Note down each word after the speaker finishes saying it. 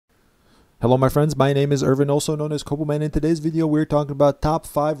Hello my friends, my name is Irvin, also known as Koboman. In today's video, we're talking about top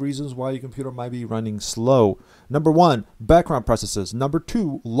 5 reasons why your computer might be running slow. Number 1, background processes. Number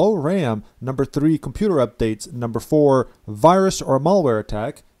 2, low RAM. Number 3, computer updates. Number 4, virus or malware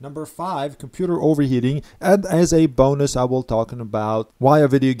attack. Number 5, computer overheating. And as a bonus, I will talk about why a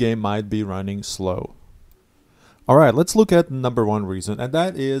video game might be running slow. Alright, let's look at number 1 reason, and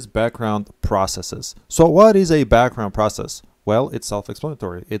that is background processes. So what is a background process? Well, it's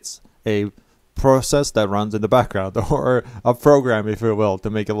self-explanatory. It's a process that runs in the background, or a program, if you will,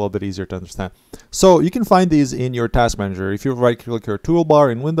 to make it a little bit easier to understand. So you can find these in your task manager. If you right-click your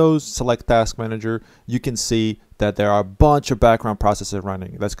toolbar in Windows, select task manager, you can see that there are a bunch of background processes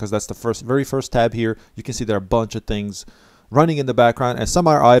running. That's because that's the very first tab here. You can see there are a bunch of things running in the background, and some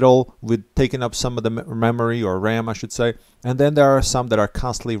are idle with taking up some of the memory, or RAM I should say, and then there are some that are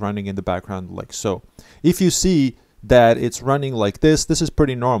constantly running in the background like so. If you see that it's running like this is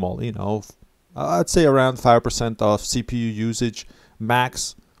pretty normal. You know, I'd say around 5% of CPU usage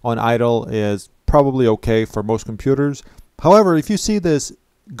max on idle is probably okay for most computers. However, if you see this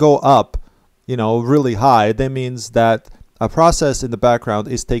go up, you know, really high, that means that a process in the background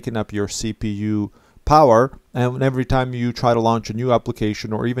is taking up your CPU power, and every time you try to launch a new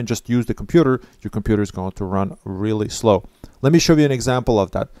application or even just use the computer, your computer is going to run really slow. Let me show you an example of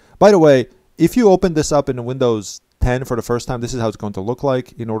that. By the way, if you open this up in Windows 10 for the first time, this is how it's going to look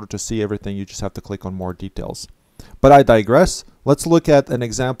like. In order to see everything, you just have to click on more details. But I digress. Let's look at an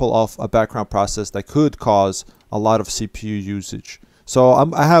example of a background process that could cause a lot of CPU usage. So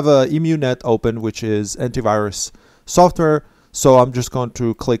I have a EmuNet open, which is antivirus software. So I'm just going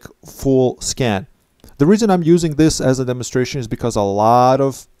to click full scan. The reason I'm using this as a demonstration is because a lot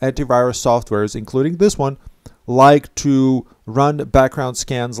of antivirus softwares, including this one, like to run background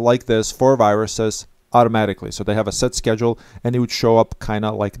scans like this for viruses automatically. So they have a set schedule, and it would show up kind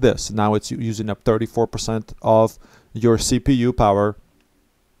of like this. Now it's using up 34% of your CPU power,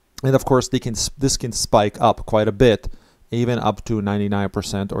 and of course this can spike up quite a bit, even up to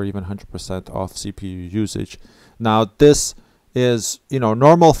 99% or even 100% of CPU usage. Now this is, you know,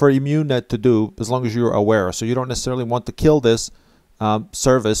 normal for EmuNet to do as long as you're aware. So you don't necessarily want to kill this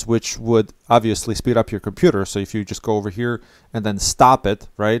service, which would obviously speed up your computer. So if you just go over here and then stop it,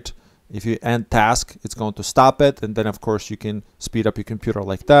 right? If you end task, it's going to stop it, and then of course you can speed up your computer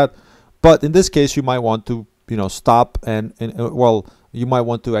like that. But in this case, you might want to, you know, stop and well, you might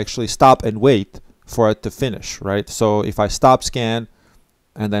want to actually stop and wait for it to finish, right? So if I stop scan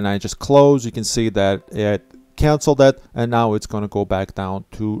and then I just close, you can see that it canceled that, and now it's going to go back down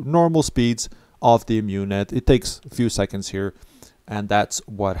to normal speeds of the EmuNet. It takes a few seconds here, and that's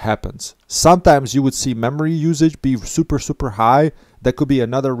what happens. Sometimes you would see memory usage be super high. That could be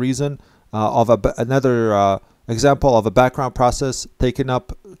another reason of another example of a background process taking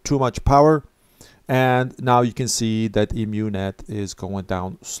up too much power. And now you can see that EmuNet is going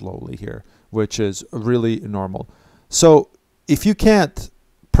down slowly here, which is really normal. So if you can't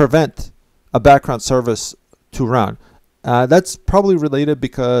prevent a background service to run, that's probably related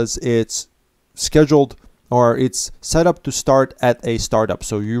because it's scheduled, or it's set up to start at a startup.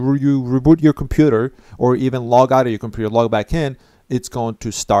 So you reboot your computer, or even log out of your computer, log back in, it's going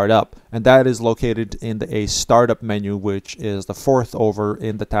to start up. And that is located in a startup menu, which is the 4th over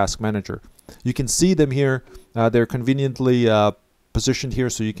in the task manager. You can see them here. They're conveniently positioned here,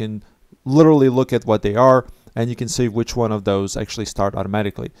 so you can literally look at what they are, and you can see which one of those actually start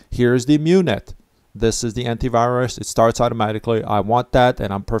automatically. Here's the EmuNet. This is the antivirus. It starts automatically. I want that,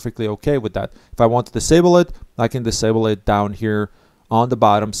 and I'm perfectly okay with that. If I want to disable it, I can disable it down here on the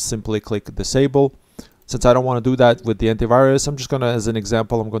bottom. Simply click disable. Since I don't want to do that with the antivirus, I'm just going to, as an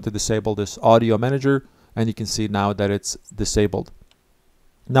example, I'm going to disable this audio manager, and you can see now that it's disabled.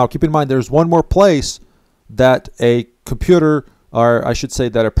 Now keep in mind, there's one more place that a computer, or I should say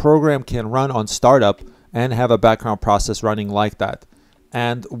that a program, can run on startup and have a background process running like that.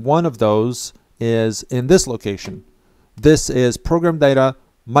 And one of those is in this location. This is Program Data,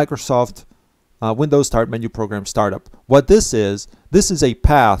 Microsoft Windows Start Menu Program Startup. What this is a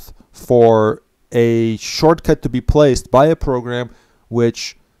path for a shortcut to be placed by a program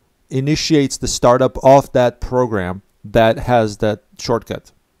which initiates the startup of that program that has that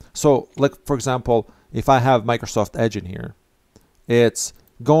shortcut. So like, for example, if I have Microsoft Edge in here, it's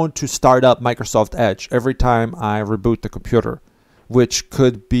going to start up Microsoft Edge every time I reboot the computer, which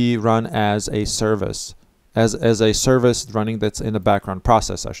could be run as a service, as a service running that's in the background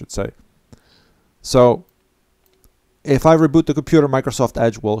process, I should say. So if I reboot the computer, Microsoft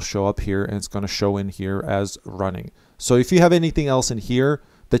Edge will show up here, and it's going to show in here as running. So if you have anything else in here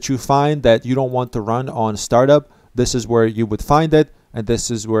that you find that you don't want to run on startup, this is where you would find it. and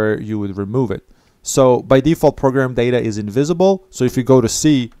this is where you would remove it. So by default, program data is invisible. So if you go to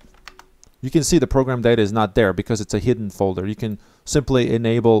C, you can see the program data is not there because it's a hidden folder. You can simply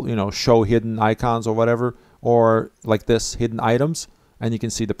enable, show hidden icons or whatever, or like this, hidden items, and you can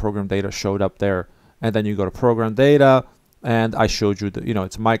see the program data showed up there. And then you go to program data, and I showed you the,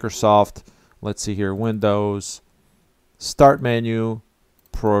 it's Microsoft. Let's see here, Windows, Start menu,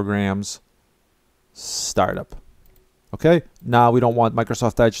 Programs, Startup. Okay, now we don't want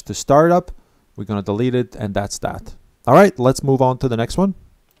Microsoft Edge to start up. We're going to delete it, and that's that. All right, let's move on to the next one.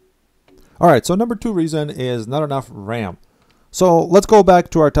 All right, so number 2 reason is not enough RAM. So let's go back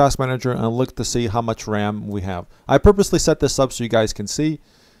to our task manager and look to see how much RAM we have. I purposely set this up so you guys can see.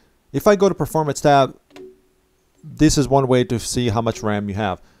 If I go to Performance tab, this is one way to see how much RAM you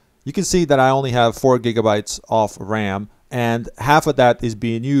have. You can see that I only have 4 gigabytes of RAM, and half of that is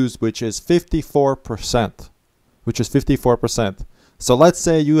being used, which is 54%. So let's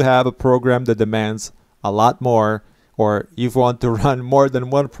say you have a program that demands a lot more, or you want to run more than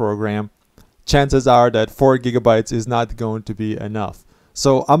one program. Chances are that 4 gigabytes is not going to be enough.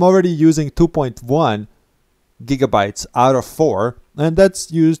 So I'm already using 2.1 gigabytes out of 4, and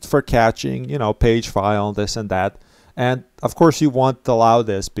that's used for catching, page file, this and that. And of course you want to allow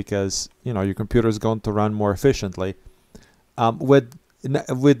this because, your computer is going to run more efficiently.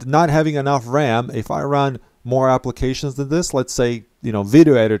 With not having enough RAM, if I run more applications than this, let's say,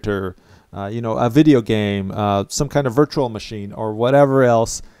 video editor, a video game, some kind of virtual machine or whatever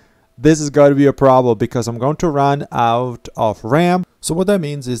else, this is going to be a problem because I'm going to run out of RAM. So what that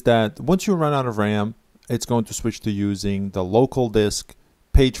means is that once you run out of RAM, it's going to switch to using the local disk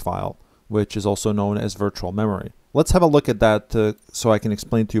page file, which is also known as virtual memory. Let's have a look at that so I can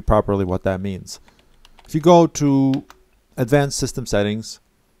explain to you properly what that means. If you go to Advanced System Settings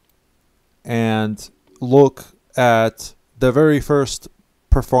and look at the very first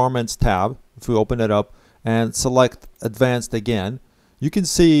Performance tab, if we open it up and select Advanced again, you can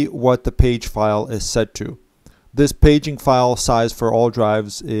see what the page file is set to. This paging file size for all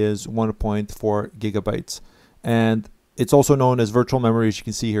drives is 1.4 gigabytes. And it's also known as virtual memory, as you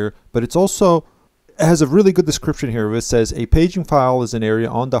can see here, but it's also has a really good description here. It says a paging file is an area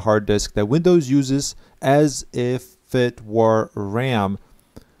on the hard disk that Windows uses as if it were RAM.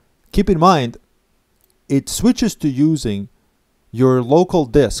 Keep in mind, it switches to using your local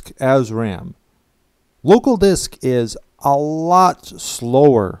disk as RAM. Local disk is a lot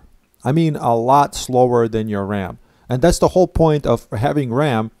slower. I mean a lot slower than your RAM. And that's the whole point of having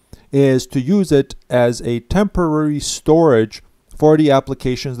RAM, is to use it as a temporary storage for the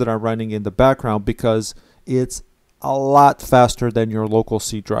applications that are running in the background, because it's a lot faster than your local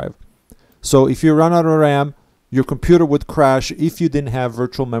C drive. So if you run out of RAM, your computer would crash if you didn't have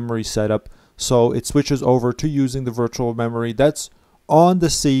virtual memory set up. So it switches over to using the virtual memory that's on the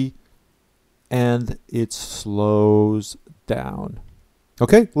C, and it slows down.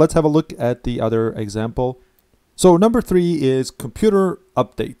 Okay, let's have a look at the other example. So number 3 is computer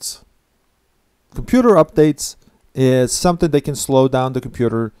updates. Computer updates is something that can slow down the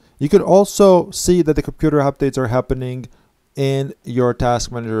computer. You could also see that the computer updates are happening in your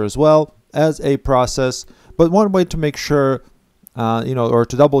task manager as well as a process. But one way to make sure, or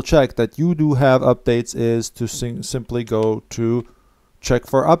to double check that you do have updates is to simply go to check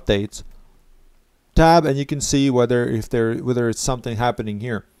for updates tab, and you can see whether it's something happening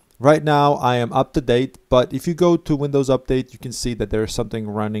here. Right now I am up to date, but if you go to Windows Update, you can see that there's something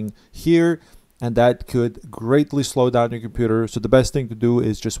running here, and that could greatly slow down your computer. So the best thing to do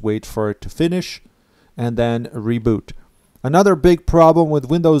is just wait for it to finish and then reboot. Another big problem with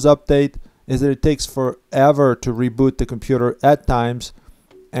Windows Update is that it takes forever to reboot the computer at times,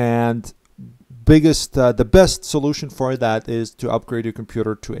 and the best solution for that is to upgrade your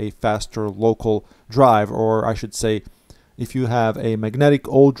computer to a faster local drive, or I should say, if you have a magnetic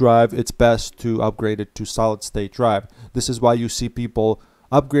old drive, it's best to upgrade it to solid state drive. This is why you see people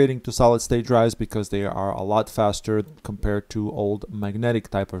upgrading to solid state drives, because they are a lot faster compared to old magnetic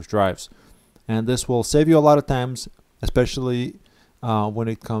type of drives. And this will save you a lot of times, especially when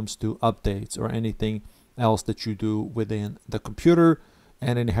it comes to updates or anything else that you do within the computer,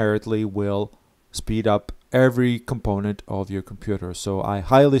 and inherently will speed up every component of your computer. So I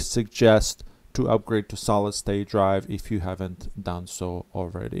highly suggest to upgrade to solid state drive if you haven't done so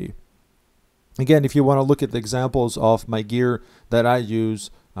already. Again, if you want to look at the examples of my gear that I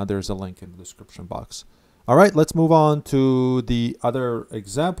use, there's a link in the description box. All right, let's move on to the other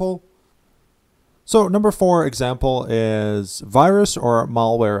example. So number 4 example is virus or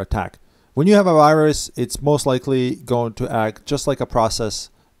malware attack. When you have a virus, it's most likely going to act just like a process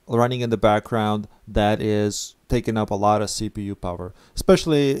running in the background that is taking up a lot of CPU power,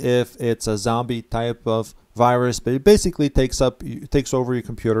 especially if it's a zombie type of virus. But it basically takes over your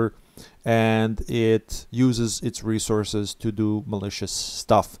computer, and it uses its resources to do malicious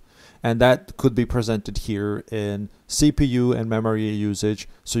stuff. And that could be presented here in CPU and memory usage,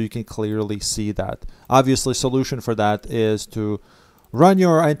 so you can clearly see that. Obviously, solution for that is to run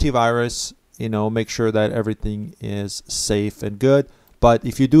your antivirus, make sure that everything is safe and good. But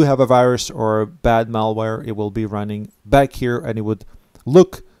if you do have a virus or bad malware, it will be running back here, and it would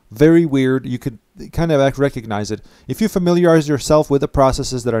look very weird. You could kind of recognize it. If you familiarize yourself with the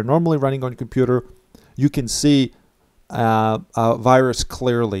processes that are normally running on your computer, you can see a virus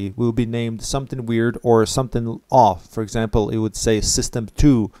clearly will be named something weird or something off. For example, it would say system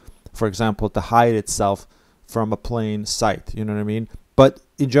 2, for example, to hide itself from a plain sight. You know what I mean? But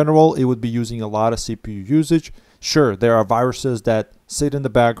in general, it would be using a lot of CPU usage. Sure, there are viruses that sit in the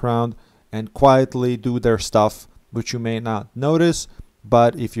background and quietly do their stuff, which you may not notice.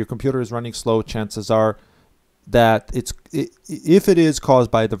 But if your computer is running slow, chances are that if it is caused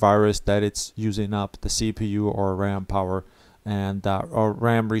by the virus, that it's using up the CPU or RAM power and or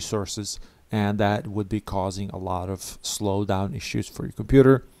RAM resources, and that would be causing a lot of slowdown issues for your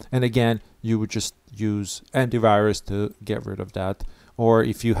computer. And again, you would just use antivirus to get rid of that, or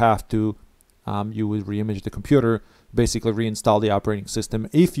if you have to, you would reimage the computer, basically reinstall the operating system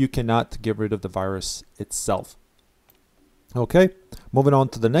if you cannot get rid of the virus itself. Okay, moving on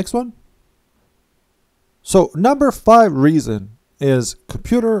to the next one. So number 5 reason is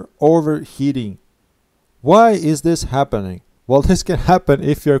computer overheating. Why is this happening? Well, this can happen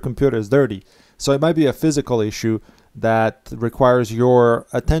if your computer is dirty. So it might be a physical issue that requires your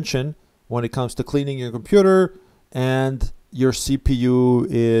attention when it comes to cleaning your computer, and your CPU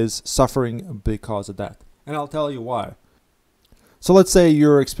is suffering because of that. And I'll tell you why. So let's say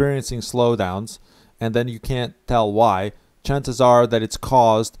you're experiencing slowdowns and then you can't tell why. Chances are that it's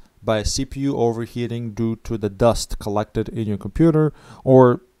caused by CPU overheating due to the dust collected in your computer,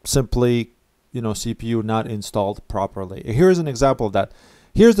 or simply, CPU not installed properly. Here's an example of that.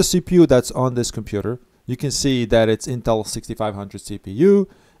 Here's the CPU that's on this computer. You can see that it's Intel 6500 CPU,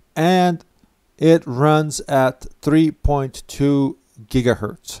 and it runs at 3.2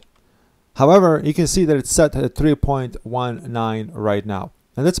 gigahertz. However, you can see that it's set at 3.19 right now.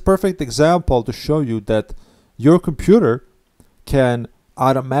 And that's a perfect example to show you that your computer can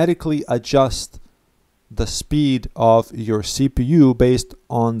automatically adjust the speed of your CPU based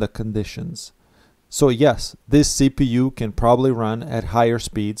on the conditions. So yes, this CPU can probably run at higher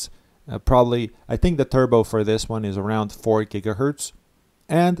speeds. I think the turbo for this one is around 4 gigahertz.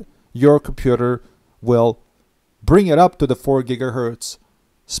 And your computer will bring it up to the 4 gigahertz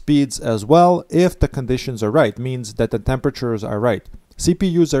speeds as well if the conditions are right. Means that the temperatures are right.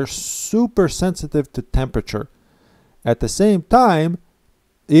 CPUs are super sensitive to temperature. At the same time,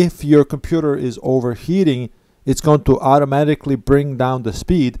 if your computer is overheating, it's going to automatically bring down the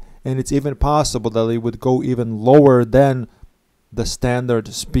speed, and it's even possible that it would go even lower than the standard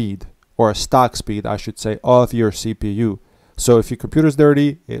speed, or a stock speed, I should say, of your CPU. So if your computer is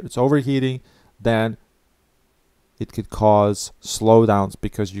dirty, it's overheating, then it could cause slowdowns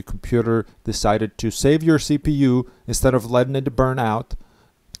because your computer decided to save your CPU instead of letting it burn out.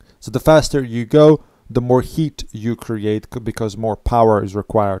 So the faster you go, the more heat you create because more power is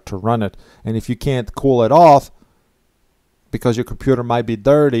required to run it. And if you can't cool it off because your computer might be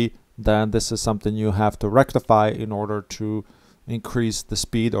dirty, then this is something you have to rectify in order to increase the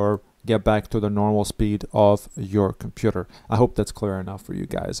speed or get back to the normal speed of your computer. I hope that's clear enough for you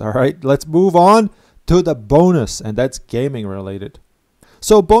guys. All right, let's move on to the bonus, and that's gaming related.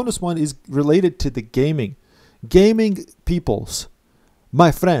 So bonus one is related to the gaming. Gaming peoples,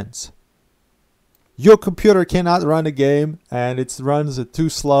 my friends, your computer cannot run a game and it runs too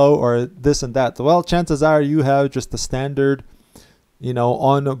slow or this and that. Well, chances are you have just a standard,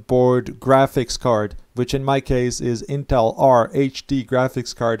 on-board graphics card, which in my case is Intel R HD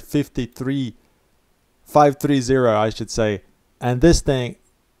graphics card 530, I should say. And this thing,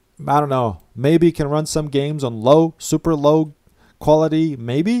 I don't know, maybe can run some games on super low quality,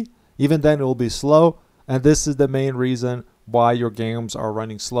 maybe. Even then it will be slow. And this is the main reason why your games are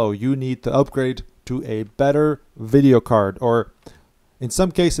running slow. You need to upgrade to a better video card, or in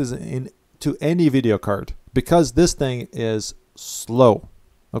some cases to any video card, because this thing is slow.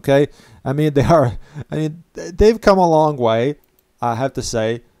 Okay, they've come a long way, I have to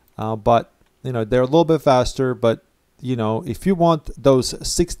say, but they're a little bit faster. But if you want those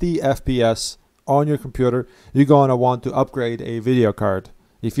 60 FPS on your computer, you're going to want to upgrade a video card.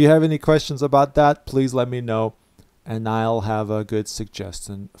 If you have any questions about that, please let me know. and I'll have a good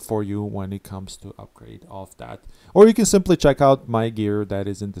suggestion for you when it comes to upgrade of that. Or you can simply check out my gear that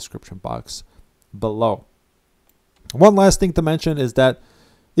is in the description box below. One last thing to mention is that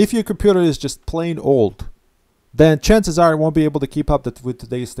if your computer is just plain old, then chances are it won't be able to keep up with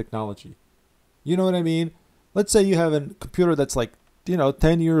today's technology. You know what I mean? Let's say you have a computer that's like,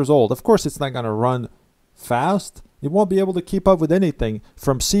 10 years old. Of course, it's not going to run fast. It won't be able to keep up with anything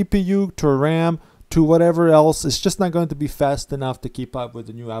from CPU to RAM to whatever else. It's just not going to be fast enough to keep up with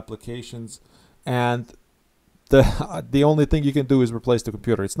the new applications. And the only thing you can do is replace the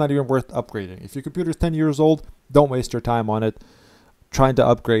computer. It's not even worth upgrading. If your computer is 10 years old, don't waste your time on it trying to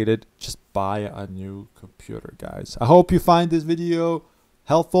upgrade it. Just buy a new computer, guys. I hope you find this video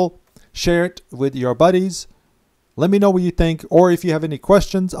helpful. Share it with your buddies. Let me know what you think, or if you have any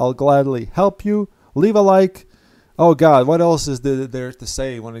questions, I'll gladly help you. Leave a like. Oh God, what else is there to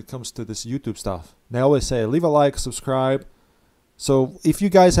say when it comes to this YouTube stuff? They always say leave a like, subscribe. So if you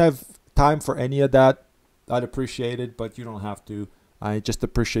guys have time for any of that, I'd appreciate it, but you don't have to. I just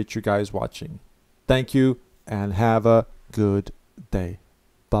appreciate you guys watching. Thank you, and have a good day.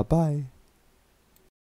 Bye-bye.